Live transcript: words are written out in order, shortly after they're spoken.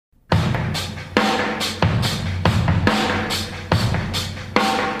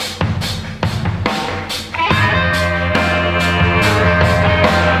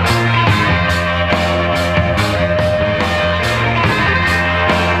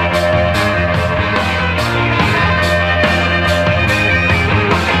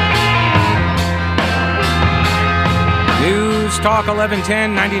Talk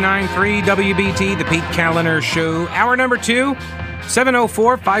 1110 99.3 WBT, the Pete Kaliner Show. Hour number 2,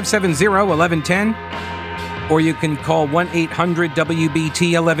 704-570-1110. Or you can call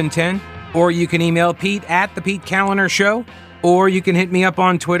 1-800-WBT-1110. Or you can email Pete at the Pete Kaliner Show. Or you can hit me up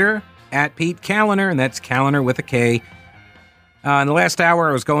on Twitter at Pete Kaliner, and that's Kaliner with a K. In the last hour,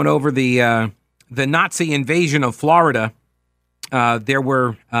 I was going over the Nazi invasion of Florida. There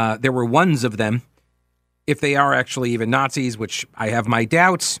were ones of them. If they are actually even Nazis, which I have my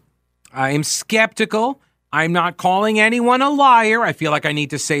doubts. I am skeptical. I'm not calling anyone a liar. I feel like I need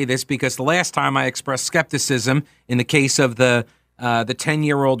to say this because the last time I expressed skepticism in the case of the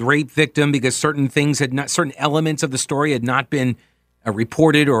 10-year-old rape victim because certain elements of the story had not been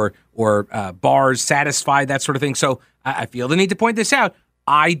reported or bars satisfied, that sort of thing. So I feel the need to point this out.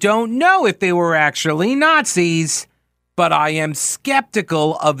 I don't know if they were actually Nazis, but I am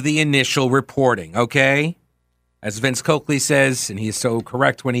skeptical of the initial reporting, okay? As Vince Coakley says, and he is so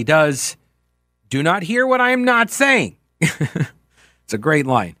correct when he does, do not hear what I am not saying. It's a great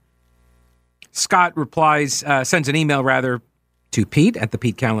line. Scott sends an email to Pete at the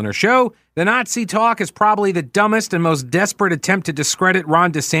Pete Kaliner Show. The Nazi talk is probably the dumbest and most desperate attempt to discredit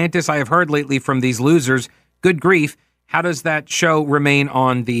Ron DeSantis I have heard lately from these losers. Good grief. How does that show remain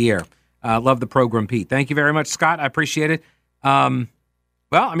on the air? Love the program, Pete. Thank you very much, Scott. I appreciate it.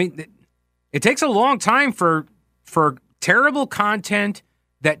 It takes a long time for terrible content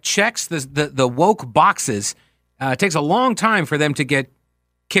that checks the woke boxes. It takes a long time for them to get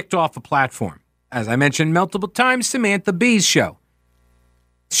kicked off a platform. As I mentioned multiple times, Samantha Bee's show.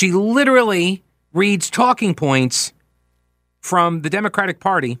 She literally reads talking points from the Democratic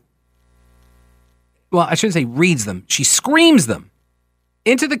Party. Well, I shouldn't say reads them. She screams them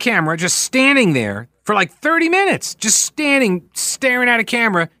into the camera, just standing there for like 30 minutes, just staring at a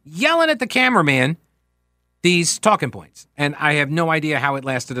camera, yelling at the cameraman these talking points. And I have no idea how it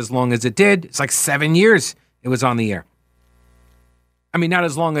lasted as long as it did. It's like 7 years it was on the air. I mean, not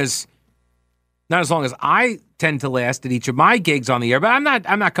as long as I tend to last at each of my gigs on the air, but I'm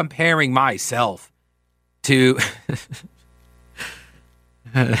not comparing myself to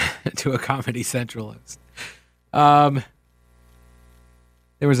to a Comedy Central host.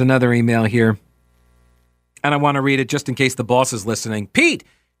 There was another email here, and I want to read it just in case the boss is listening. Pete,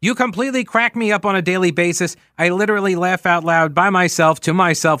 you completely crack me up on a daily basis. I literally laugh out loud by myself to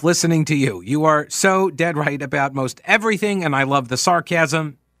myself listening to you. You are so dead right about most everything, and I love the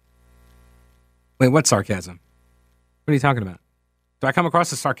sarcasm. Wait, what sarcasm? What are you talking about? Do I come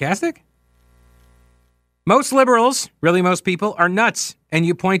across as sarcastic? Most liberals, really most people, are nuts, and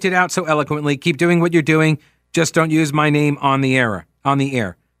you pointed out so eloquently. Keep doing what you're doing. Just don't use my name on the air.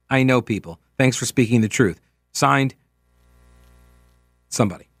 I know people. Thanks for speaking the truth. Signed,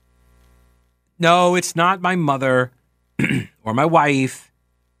 somebody. No, it's not my mother or my wife.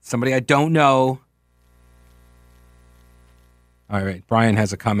 Somebody I don't know. All right. Brian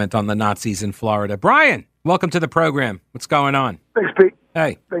has a comment on the Nazis in Florida. Brian, welcome to the program. What's going on? Thanks, Pete.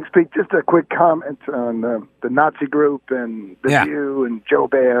 Hey. Thanks, Pete. Just a quick comment on the Nazi group and The View and Joe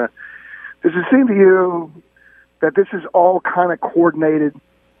Bear. Does it seem to you that this is all kind of coordinated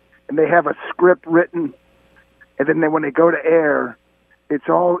and they have a script written, and then when they go to air, it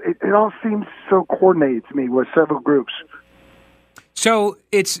all seems so coordinated to me with several groups. So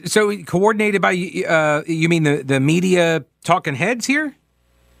it's coordinated by you mean the media talking heads here?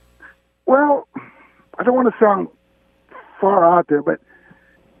 Well, I don't want to sound far out there, but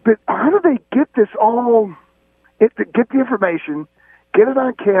how do they get this all? Get the information, get it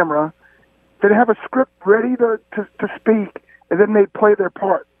on camera, then have a script ready to speak, and then they play their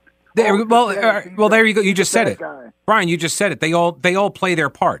part. There you go. You just said it, Brian. You just said it. They all play their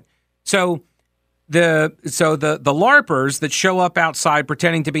part. So the LARPers that show up outside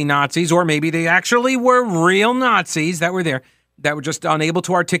pretending to be Nazis, or maybe they actually were real Nazis that were there, that were just unable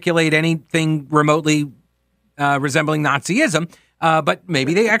to articulate anything remotely resembling Nazism, but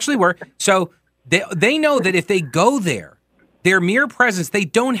maybe they actually were. So they know that if they go there, their mere presence, they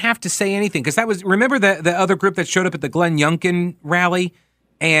don't have to say anything. Because remember the other group that showed up at the Glenn Youngkin rally?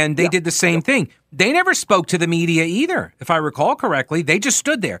 And they did the same thing. They never spoke to the media either, if I recall correctly. They just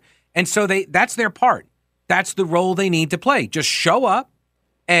stood there. And so that's their part. That's the role they need to play. Just show up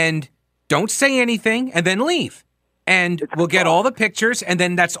and don't say anything and then leave. And we'll get all the pictures, and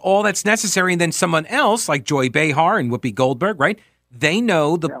then that's all that's necessary. And then someone else, like Joy Behar and Whoopi Goldberg, right? They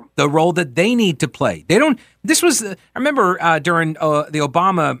know the role that they need to play. They don't. This was, I remember during the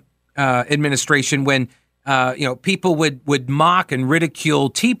Obama administration when, people would mock and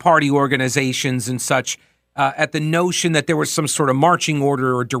ridicule Tea Party organizations and such at the notion that there was some sort of marching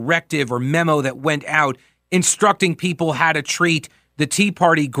order or directive or memo that went out instructing people how to treat the Tea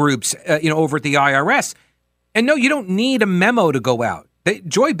Party groups, over at the IRS. And no, you don't need a memo to go out.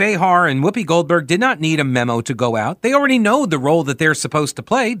 Joy Behar and Whoopi Goldberg did not need a memo to go out. They already know the role that they're supposed to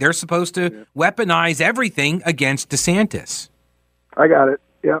play. They're supposed to weaponize everything against DeSantis. I got it.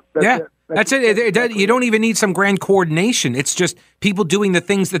 Yep. That's it. You don't even need some grand coordination. It's just people doing the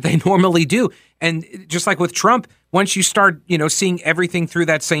things that they normally do. And just like with Trump, once you start, seeing everything through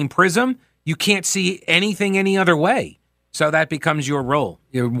that same prism, you can't see anything any other way. So that becomes your role.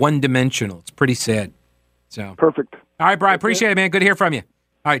 You're one-dimensional. It's pretty sad. So perfect. All right, Brian, appreciate it, man. Good to hear from you.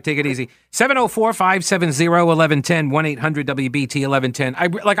 All right, take it easy. 704-570-1110,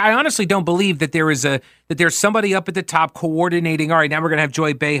 1-800-WBT-1110. I honestly don't believe that there's somebody up at the top coordinating. All right, now we're going to have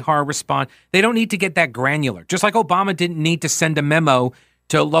Joy Behar respond. They don't need to get that granular. Just like Obama didn't need to send a memo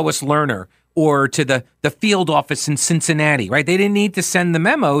to Lois Lerner or to the field office in Cincinnati, right? They didn't need to send the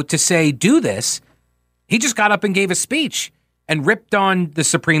memo to say, do this. He just got up and gave a speech and ripped on the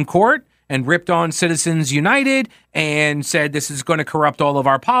Supreme Court and ripped on Citizens United and said this is going to corrupt all of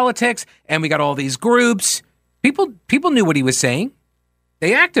our politics, and we got all these groups. People knew what he was saying.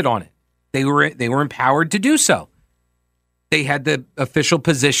 They acted on it. They were empowered to do so. They had the official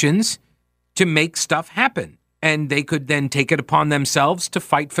positions to make stuff happen, and they could then take it upon themselves to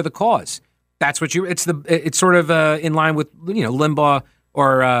fight for the cause. That's what it's sort of in line with Limbaugh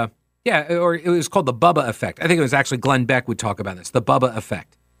or it was called the Bubba effect. I think it was actually Glenn Beck would talk about this, the Bubba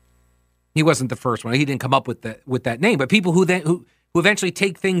effect. He wasn't the first one. He didn't come up with that name, but people who eventually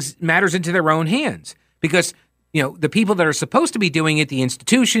take matters into their own hands, because the people that are supposed to be doing it, the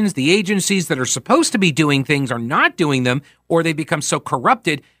institutions, the agencies that are supposed to be doing things are not doing them, or they become so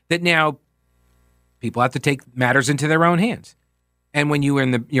corrupted that now people have to take matters into their own hands. And when you're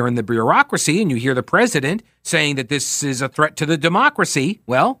in the bureaucracy and you hear the president saying that this is a threat to the democracy,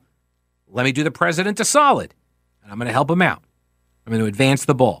 well, let me do the president a solid, and I'm going to help him out. I'm going to advance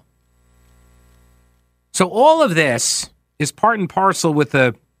the ball. So all of this is part and parcel with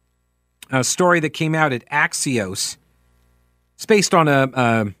a story that came out at Axios. It's based on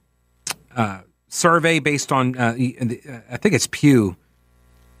a survey based on, I think it's Pew.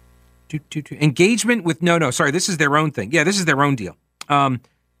 Engagement with, this is their own thing. Yeah, this is their own deal.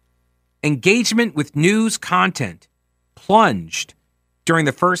 Engagement with news content plunged during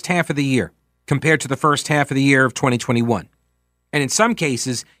the first half of the year compared to the first half of the year of 2021. And in some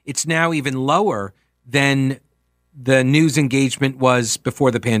cases, it's now even lower than the news engagement was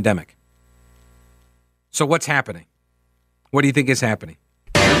before the pandemic. So what's happening? What do you think is happening?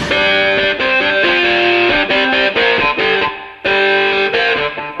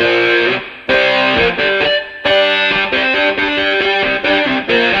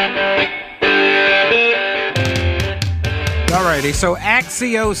 Alrighty, so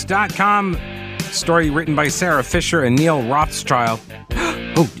Axios.com, story written by Sarah Fisher and Neil Rothschild.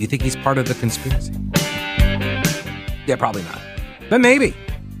 Oh, do you think he's part of the conspiracy? Yeah, probably not. But maybe.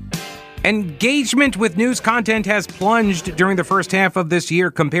 Engagement with news content has plunged during the first half of this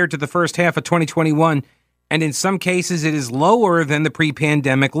year compared to the first half of 2021, and in some cases it is lower than the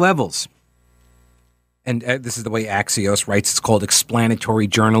pre-pandemic levels. And this is the way Axios writes. It's called explanatory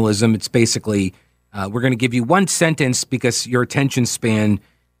journalism. It's basically, we're going to give you one sentence because your attention span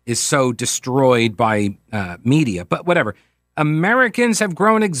is so destroyed by media. But whatever. Americans have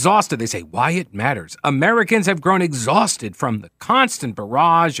grown exhausted. They say why it matters. Americans have grown exhausted from the constant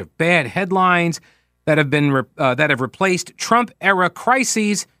barrage of bad headlines that have replaced Trump-era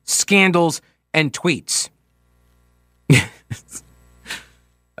crises, scandals, and tweets.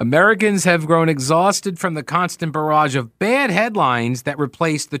 Americans have grown exhausted from the constant barrage of bad headlines that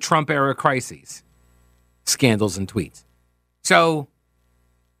replaced the Trump-era crises, scandals, and tweets. So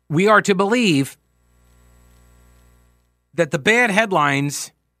we are to believe that the bad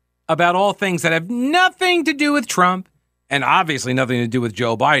headlines about all things that have nothing to do with Trump and obviously nothing to do with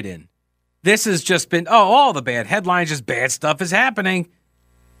Joe Biden, this has just been, all the bad headlines, just bad stuff is happening.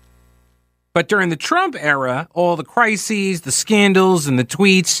 But during the Trump era, all the crises, the scandals, and the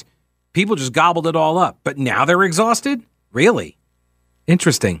tweets, people just gobbled it all up. But now they're exhausted? Really?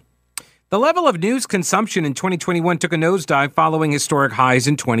 Interesting. The level of news consumption in 2021 took a nosedive following historic highs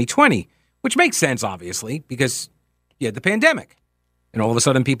in 2020, which makes sense, obviously, because you had the pandemic. And all of a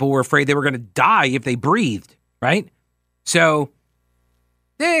sudden, people were afraid they were going to die if they breathed, right? So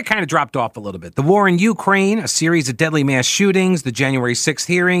it kind of dropped off a little bit. The war in Ukraine, a series of deadly mass shootings, the January 6th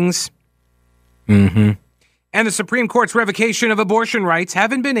hearings, and the Supreme Court's revocation of abortion rights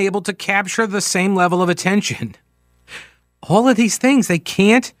haven't been able to capture the same level of attention. All of these things, they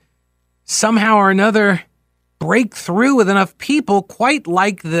can't somehow or another break through with enough people, quite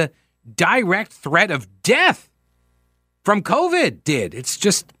like the direct threat of death from COVID did.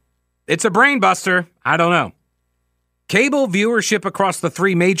 It's a brain buster. I don't know. Cable viewership across the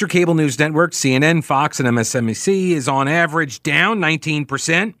three major cable news networks, CNN, Fox, and MSNBC, is on average down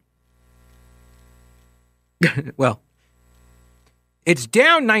 19%. Well, it's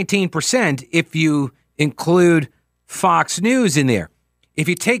down 19% if you include Fox News in there. If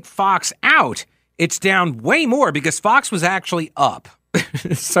you take Fox out, it's down way more because Fox was actually up.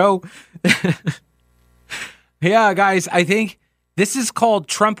 So, yeah, guys, I think this is called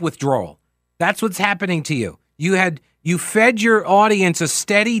Trump withdrawal. That's what's happening to you. You fed your audience a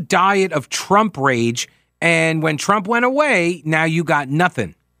steady diet of Trump rage, and when Trump went away, now you got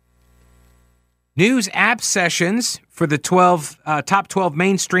nothing. News app sessions for the top 12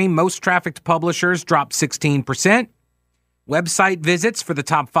 mainstream most trafficked publishers dropped 16%. Website visits for the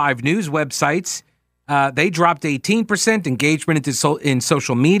top 5 news websites, they dropped 18%. Engagement in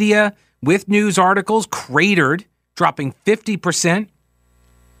social media with news articles cratered, dropping 50%.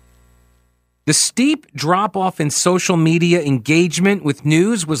 The steep drop-off in social media engagement with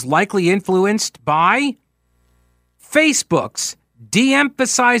news was likely influenced by Facebook's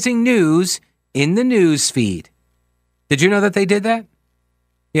de-emphasizing news in the news feed. Did you know that they did that?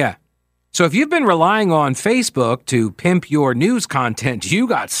 Yeah. So if you've been relying on Facebook to pimp your news content, you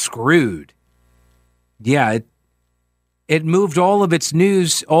got screwed. Yeah, it moved all of its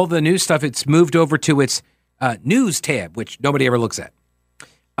news, all the news stuff, it's moved over to its news tab, which nobody ever looks at.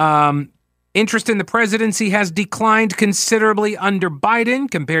 Interest in the presidency has declined considerably under Biden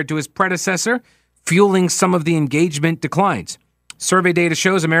compared to his predecessor, fueling some of the engagement declines. Survey data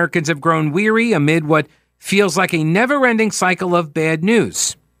shows Americans have grown weary amid what feels like a never-ending cycle of bad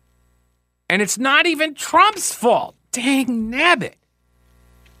news. And it's not even Trump's fault. Dang nabbit.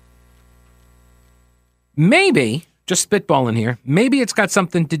 Maybe, just spitballing here, maybe it's got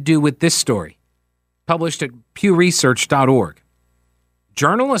something to do with this story, published at pewresearch.org.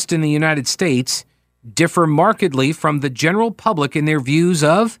 Journalists in the United States differ markedly from the general public in their views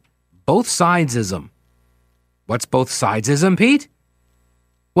of both sidesism. What's both sidesism, Pete?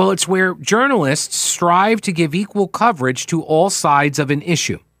 Well, it's where journalists strive to give equal coverage to all sides of an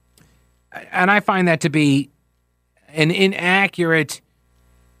issue. And I find that to be an inaccurate,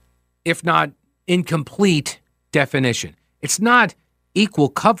 if not incomplete, definition. It's not equal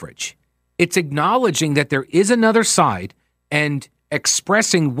coverage. It's acknowledging that there is another side and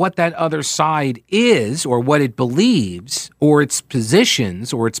expressing what that other side is or what it believes or its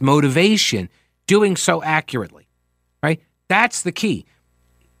positions or its motivation, doing so accurately, right? That's the key.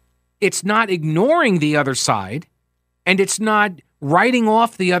 It's not ignoring the other side, and it's not writing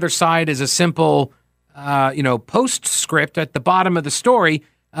off the other side as a simple, postscript at the bottom of the story.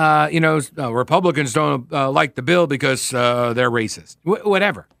 Republicans don't like the bill because they're racist.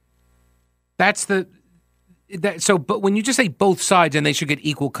 Whatever. But when you just say both sides and they should get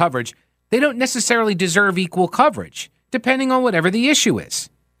equal coverage, they don't necessarily deserve equal coverage, depending on whatever the issue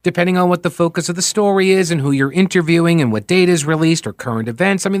is, depending on what the focus of the story is and who you're interviewing and what data is released or current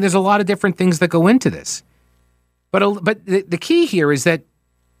events. I mean, there's a lot of different things that go into this. But the key here is that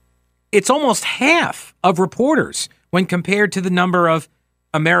it's almost half of reporters when compared to the number of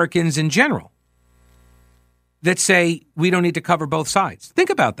Americans in general that say we don't need to cover both sides. Think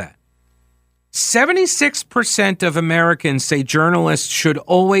about that. 76% of Americans say journalists should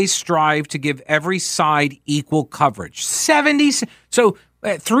always strive to give every side equal coverage. 70. So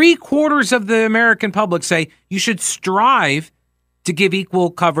 3/4 of the American public say you should strive to give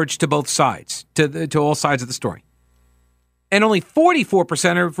equal coverage to both sides, to all sides of the story. And only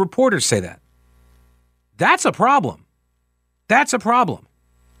 44% of reporters say that. That's a problem. That's a problem.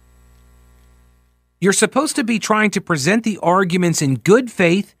 You're supposed to be trying to present the arguments in good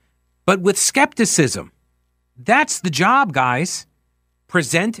faith, but with skepticism. That's the job, guys.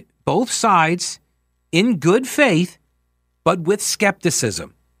 Present both sides in good faith, but with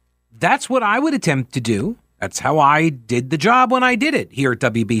skepticism. That's what I would attempt to do. That's how I did the job when I did it here at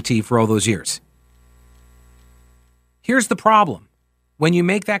WBT for all those years. Here's the problem. When you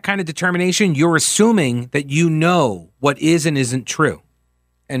make that kind of determination, you're assuming that you know what is and isn't true.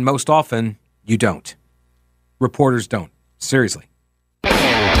 And most often, you don't. Reporters don't. Seriously.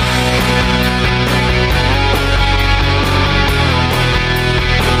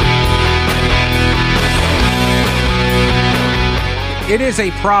 It is a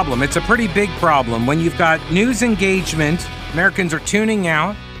problem. It's a pretty big problem. When you've got news engagement, Americans are tuning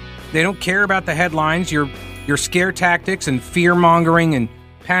out. They don't care about the headlines. Your scare tactics and fear-mongering and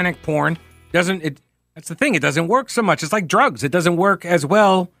panic porn that's the thing. It doesn't work so much. It's like drugs. It doesn't work as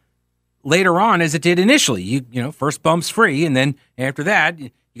well later on as it did initially. You know, first bump's free, and then after that,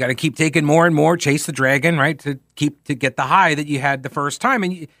 You got to keep taking more and more, chase the dragon, right? To get the high that you had the first time.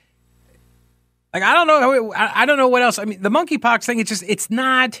 And I don't know what else. I mean, the monkeypox thing,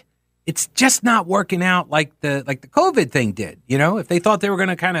 it's just not working out like the COVID thing did. You know, if they thought they were going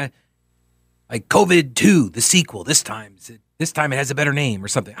to kind of like COVID 2, the sequel, this time it has a better name or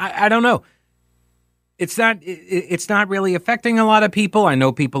something. I don't know. It's not really affecting a lot of people. I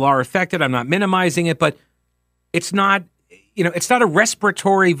know people are affected. I'm not minimizing it, but it's not a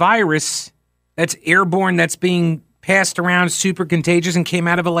respiratory virus that's airborne, that's being passed around, super contagious, and came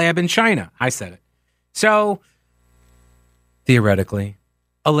out of a lab in China. I said it. So, theoretically,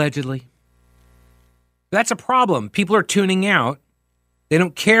 allegedly, that's a problem. People are tuning out. They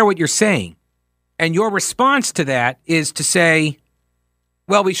don't care what you're saying. And your response to that is to say,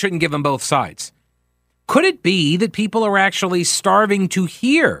 well, we shouldn't give them both sides. Could it be that people are actually starving to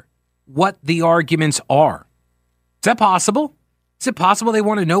hear what the arguments are? Is that possible? Is it possible they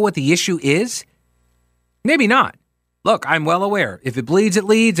want to know what the issue is? Maybe not. Look, I'm well aware. If it bleeds, it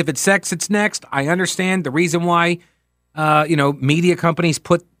leads. If it's sex, it's next. I understand the reason why, media companies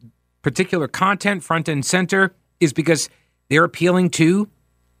put particular content front and center is because they're appealing to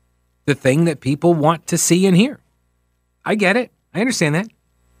the thing that people want to see and hear. I get it. I understand that.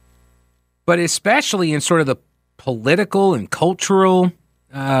 But especially in sort of the political and cultural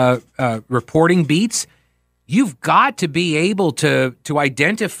reporting beats, you've got to be able to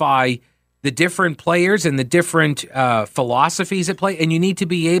identify the different players and the different philosophies at play, and you need to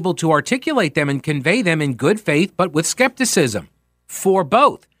be able to articulate them and convey them in good faith, but with skepticism for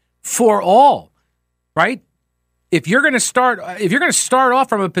both, for all, right? If you're going to start off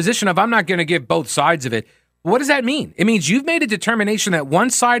from a position of I'm not going to give both sides of it, what does that mean? It means you've made a determination that one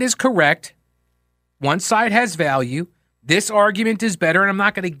side is correct, one side has value, this argument is better, and I'm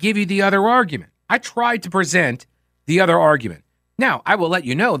not going to give you the other argument. I tried to present the other argument. Now, I will let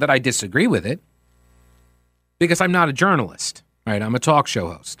you know that I disagree with it because I'm not a journalist, right? I'm a talk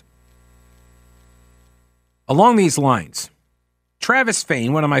show host. Along these lines, Travis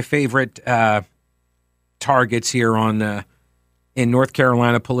Fain, one of my favorite targets here in North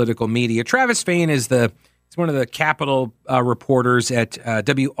Carolina political media. Travis Fain is one of the Capitol reporters at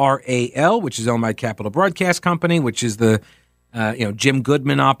WRAL, which is owned by Capitol Broadcast Company, which is the Jim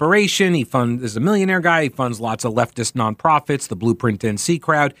Goodman operation. Is a millionaire guy. He funds lots of leftist nonprofits, the Blueprint NC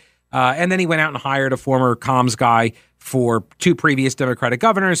crowd. And then he went out and hired a former comms guy for 2 previous Democratic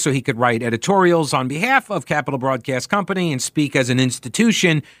governors so he could write editorials on behalf of Capitol Broadcast Company and speak as an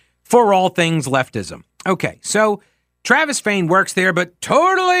institution for all things leftism. Okay, so Travis Fain works there, but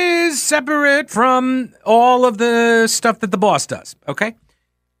totally is separate from all of the stuff that the boss does, okay?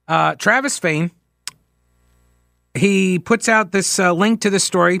 Travis Fain, he puts out this link to the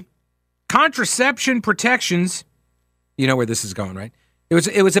story, contraception protections. You know where this is going, right?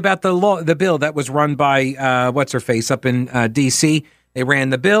 It was about the bill that was run by what's-her-face up in D.C. They ran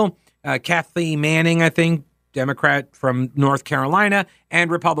the bill. Kathy Manning, I think, Democrat from North Carolina,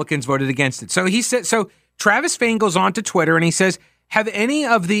 and Republicans voted against it. So Travis Fain goes on to Twitter and he says, have any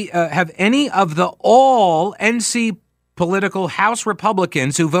of the all NC political House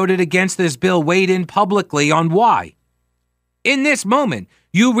Republicans who voted against this bill weighed in publicly on why? In this moment,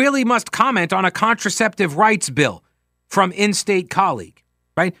 you really must comment on a contraceptive rights bill from in-state colleague,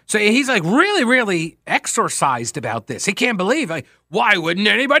 right? So he's like really, really exorcised about this. He can't believe, like, why wouldn't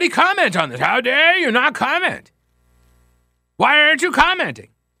anybody comment on this? How dare you not comment? Why aren't you commenting?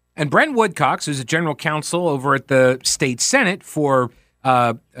 And Brent Woodcox, who's a general counsel over at the state Senate for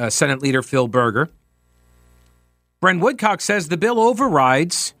Senate Leader Phil Berger, Brent Woodcox says the bill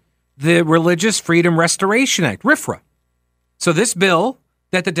overrides the Religious Freedom Restoration Act, RFRA. So this bill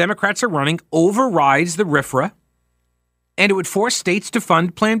that the Democrats are running overrides the RFRA, and it would force states to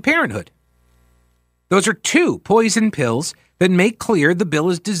fund Planned Parenthood. Those are 2 poison pills that make clear the bill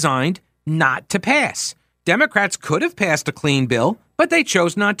is designed not to pass. Democrats could have passed a clean bill, but they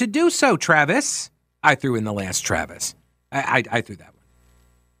chose not to do so, Travis. I threw in the last Travis. I threw that one.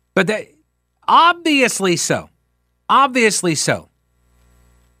 But that, obviously so. Obviously so.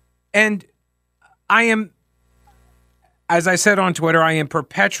 And I am, as I said on Twitter, I am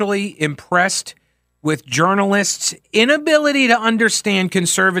perpetually impressed with journalists' inability to understand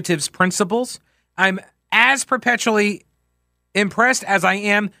conservatives' principles. I'm as perpetually impressed as I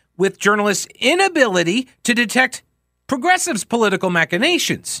am with journalists' inability to detect progressives' political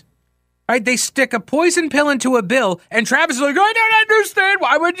machinations. Right? They stick a poison pill into a bill, and Travis is like, I don't understand.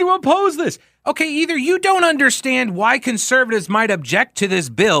 Why would you oppose this? Okay, either you don't understand why conservatives might object to this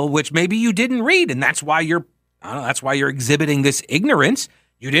bill, which maybe you didn't read, and that's why you're exhibiting this ignorance.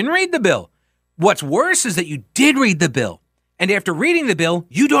 You didn't read the bill. What's worse is that you did read the bill, And after reading the bill,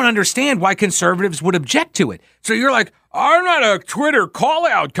 you don't understand why conservatives would object to it. So you're like, I'm not a Twitter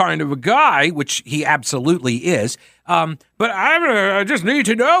call-out kind of a guy, which he absolutely is. But I just need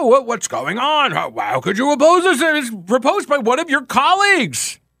to know what's going on. How could you oppose this? It's proposed by one of your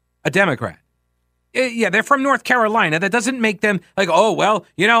colleagues, a Democrat. Yeah, they're from North Carolina. That doesn't make them like, oh, well,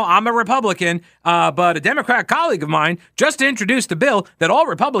 I'm a Republican, but a Democrat colleague of mine just introduced a bill that all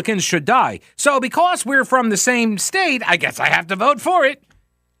Republicans should die. So because we're from the same state, I guess I have to vote for it.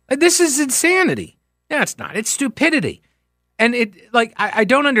 This is insanity. No, it's not. It's stupidity. And I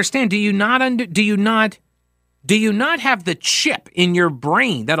don't understand. Do you not have the chip in your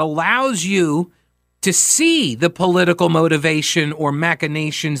brain that allows you to see the political motivation or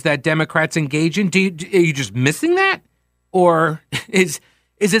machinations that Democrats engage in? Are you just missing that? Or is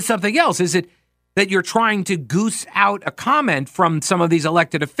it something else? Is it that you're trying to goose out a comment from some of these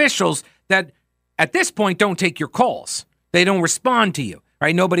elected officials that at this point don't take your calls? They don't respond to you,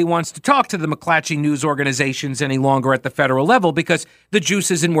 right? Nobody wants to talk to the McClatchy news organizations any longer at the federal level because the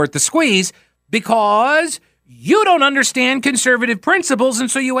juice isn't worth the squeeze, because you don't understand conservative principles,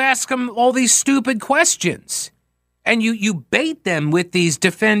 and so you ask them all these stupid questions. And you bait them with these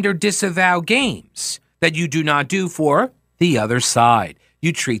defend or disavow games that you do not do for the other side.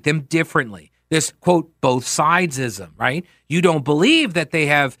 You treat them differently. This, quote, both sidesism, right? You don't believe that they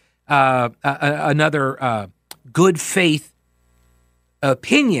have another good faith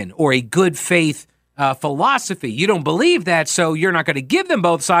opinion or a good faith philosophy. You don't believe that, so you're not going to give them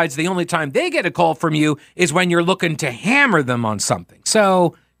both sides. The only time they get a call from you is when you're looking to hammer them on something.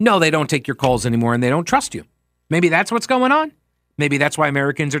 So, no, they don't take your calls anymore, and they don't trust you. Maybe that's what's going on. Maybe that's why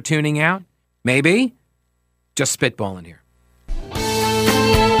Americans are tuning out. Maybe. Just spitballing here.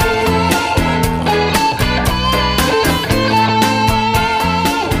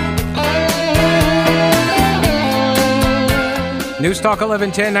 News Talk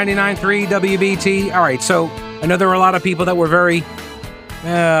 1110 99.3 WBT. All right, so I know there were a lot of people that were very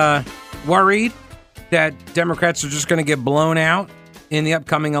worried that Democrats are just going to get blown out in the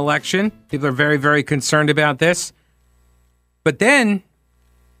upcoming election. People are very, very concerned about this. But then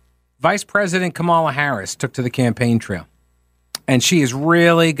Vice President Kamala Harris took to the campaign trail, and she is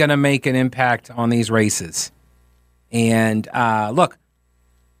really going to make an impact on these races. And look,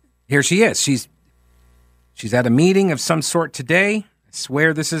 here she is. She's at a meeting of some sort today. I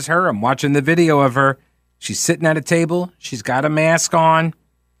swear this is her. I'm watching the video of her. She's sitting at a table. She's got a mask on.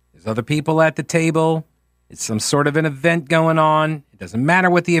 There's other people at the table. It's some sort of an event going on. It doesn't matter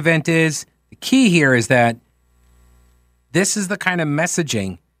what the event is. The key here is that this is the kind of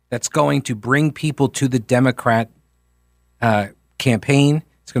messaging that's going to bring people to the Democrat campaign.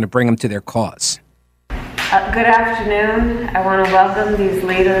 It's going to bring them to their cause. Good afternoon. I want to welcome these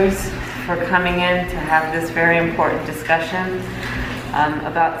leaders for coming in to have this very important discussion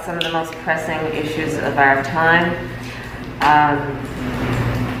about some of the most pressing issues of our time.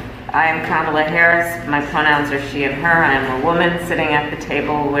 I am Kamala Harris. My pronouns are she and her. I am a woman sitting at the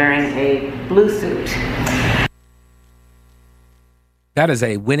table wearing a blue suit. That is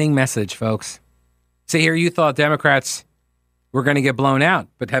a winning message, folks. See, here you thought Democrats were going to get blown out,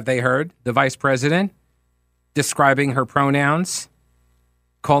 but have they heard the vice president describing her pronouns,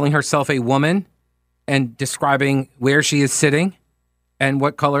 calling herself a woman, and describing where she is sitting and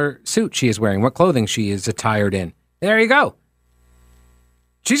what color suit she is wearing, what clothing she is attired in? There you go.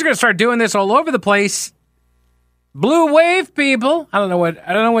 She's going to start doing this all over the place. Blue wave, people. I don't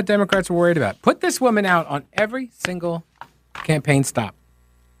know what Democrats were worried about. Put this woman out on every single campaign stop.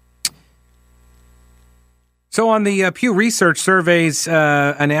 So on the Pew Research Survey's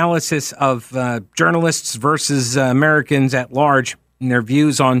analysis of journalists versus Americans at large and their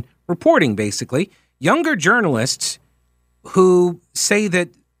views on reporting, basically, younger journalists who say that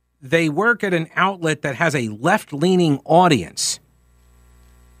they work at an outlet that has a left-leaning audience.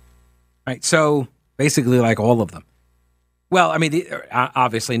 Right, so basically like all of them. Well, I mean,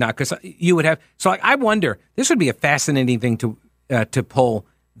 obviously not, because you would have. So I wonder, this would be a fascinating thing to poll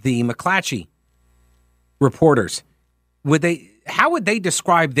the McClatchy reporters. How would they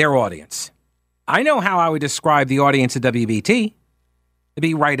describe their audience? I know how I would describe the audience at WBT. It'd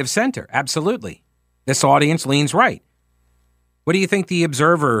be right of center. Absolutely. This audience leans right. What do you think the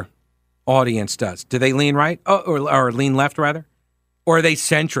Observer audience does? Do they lean right? Or lean left, rather? Or are they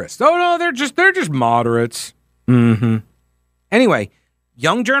centrist? Oh, no, they're just moderates. Mm-hmm. Anyway,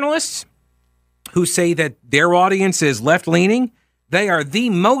 young journalists who say that their audience is left-leaning, they are the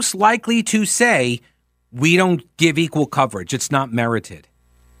most likely to say, we don't give equal coverage. It's not merited.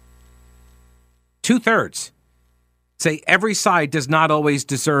 2/3 say every side does not always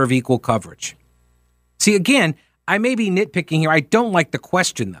deserve equal coverage. See, again, I may be nitpicking here. I don't like the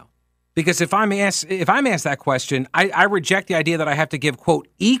question, though, because if I'm asked that question, I reject the idea that I have to give, quote,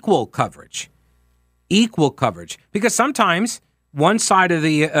 equal coverage, because sometimes one side of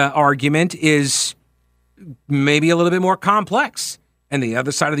the argument is maybe a little bit more complex, and the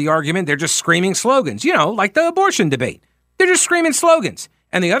other side of the argument, they're just screaming slogans, like the abortion debate. They're just screaming slogans.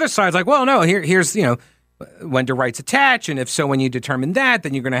 And the other side's like, well, no, here's, when do rights attach? And if so, when you determine that,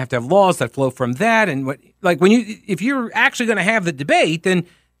 then you're going to have laws that flow from that. And if you're actually going to have the debate, then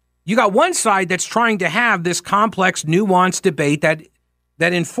you got one side that's trying to have this complex, nuanced debate that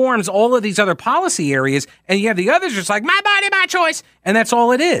informs all of these other policy areas. And you have the others just like, my body, my choice. And that's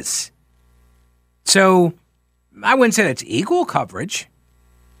all it is. So I wouldn't say that's equal coverage.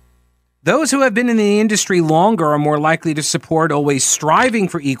 Those who have been in the industry longer are more likely to support always striving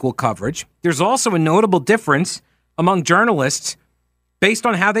for equal coverage. There's also a notable difference among journalists based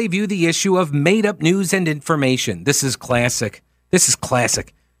on how they view the issue of made-up news and information. This is classic.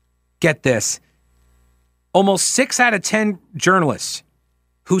 Get this. Almost 6 out of 10 journalists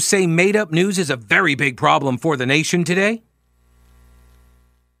who say made-up news is a very big problem for the nation today,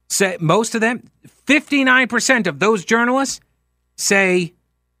 say most of them, 59% of those journalists say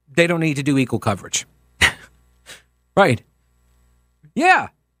they don't need to do equal coverage. Right. Yeah.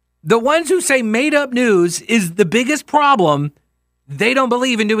 The ones who say made up news is the biggest problem, they don't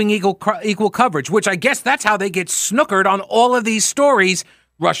believe in doing equal coverage, which I guess that's how they get snookered on all of these stories.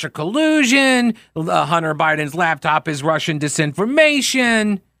 Russia collusion, Hunter Biden's laptop is Russian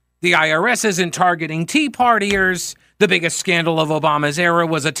disinformation, the IRS isn't targeting Tea Partiers, the biggest scandal of Obama's era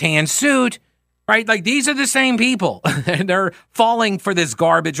was a tan suit. Right? Like, these are the same people. And they're falling for this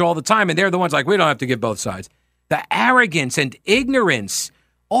garbage all the time. And they're the ones like, we don't have to give both sides. The arrogance and ignorance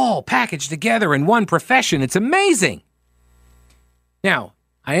all packaged together in one profession. It's amazing. Now,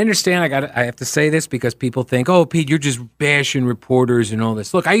 I understand I have to say this because people think, oh, Pete, you're just bashing reporters and all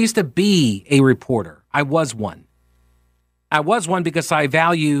this. Look, I used to be a reporter. I was one. Because I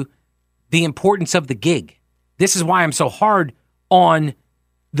value the importance of the gig. This is why I'm so hard on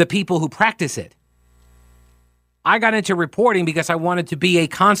the people who practice it. I got into reporting because I wanted to be a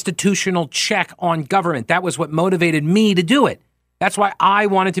constitutional check on government. That was what motivated me to do it. That's why I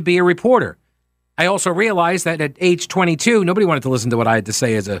wanted to be a reporter. I also realized that at age 22, nobody wanted to listen to what I had to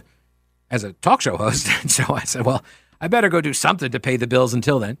say as a talk show host. And so I said, well, I better go do something to pay the bills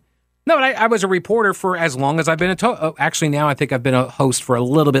until then. No, but I was a reporter for as long as I've been actually, now I think I've been a host for a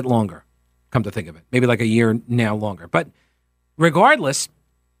little bit longer, come to think of it. Maybe like a year now longer. But regardless,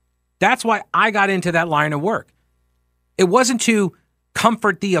 that's why I got into that line of work. It wasn't to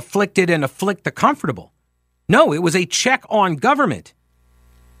comfort the afflicted and afflict the comfortable. No, it was a check on government.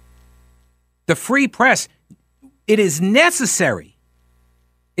 The free press, it is necessary.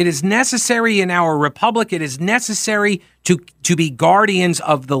 It is necessary in our republic. It is necessary to be guardians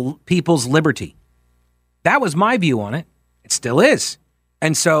of the people's liberty. That was my view on it. It still is.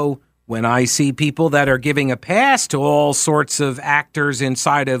 And so when I see people that are giving a pass to all sorts of actors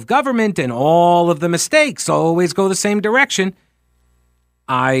inside of government and all of the mistakes always go the same direction,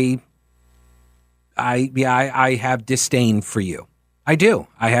 I have disdain for you. I do.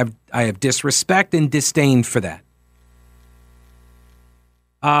 I have disrespect and disdain for that.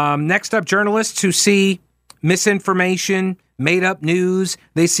 Next up, journalists who see misinformation, made up news,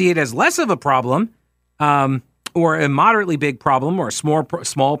 they see it as less of a problem, or a moderately big problem, or a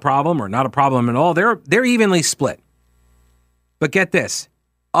small problem, or not a problem at all. They're evenly split. But get this.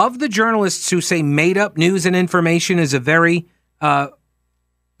 Of the journalists who say made up news and information is a very,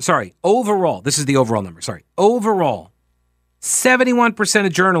 overall, this is the overall number, overall, 71%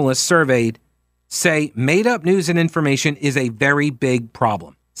 of journalists surveyed say made up news and information is a very big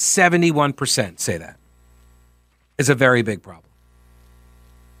problem. 71% say that. It's a very big problem.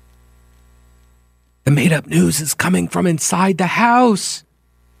 The made-up news is coming from inside the house.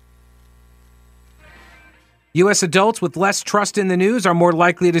 U.S. adults with less trust in the news are more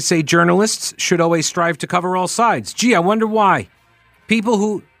likely to say journalists should always strive to cover all sides. Gee, I wonder why. People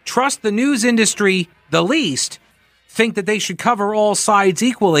who trust the news industry the least think that they should cover all sides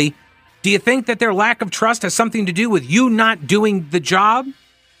equally. Do you think that their lack of trust has something to do with you not doing the job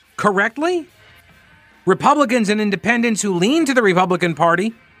correctly? Republicans and independents who lean to the Republican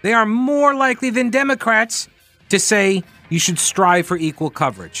Party, they are more likely than Democrats to say you should strive for equal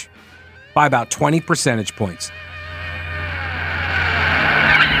coverage by about 20 percentage points.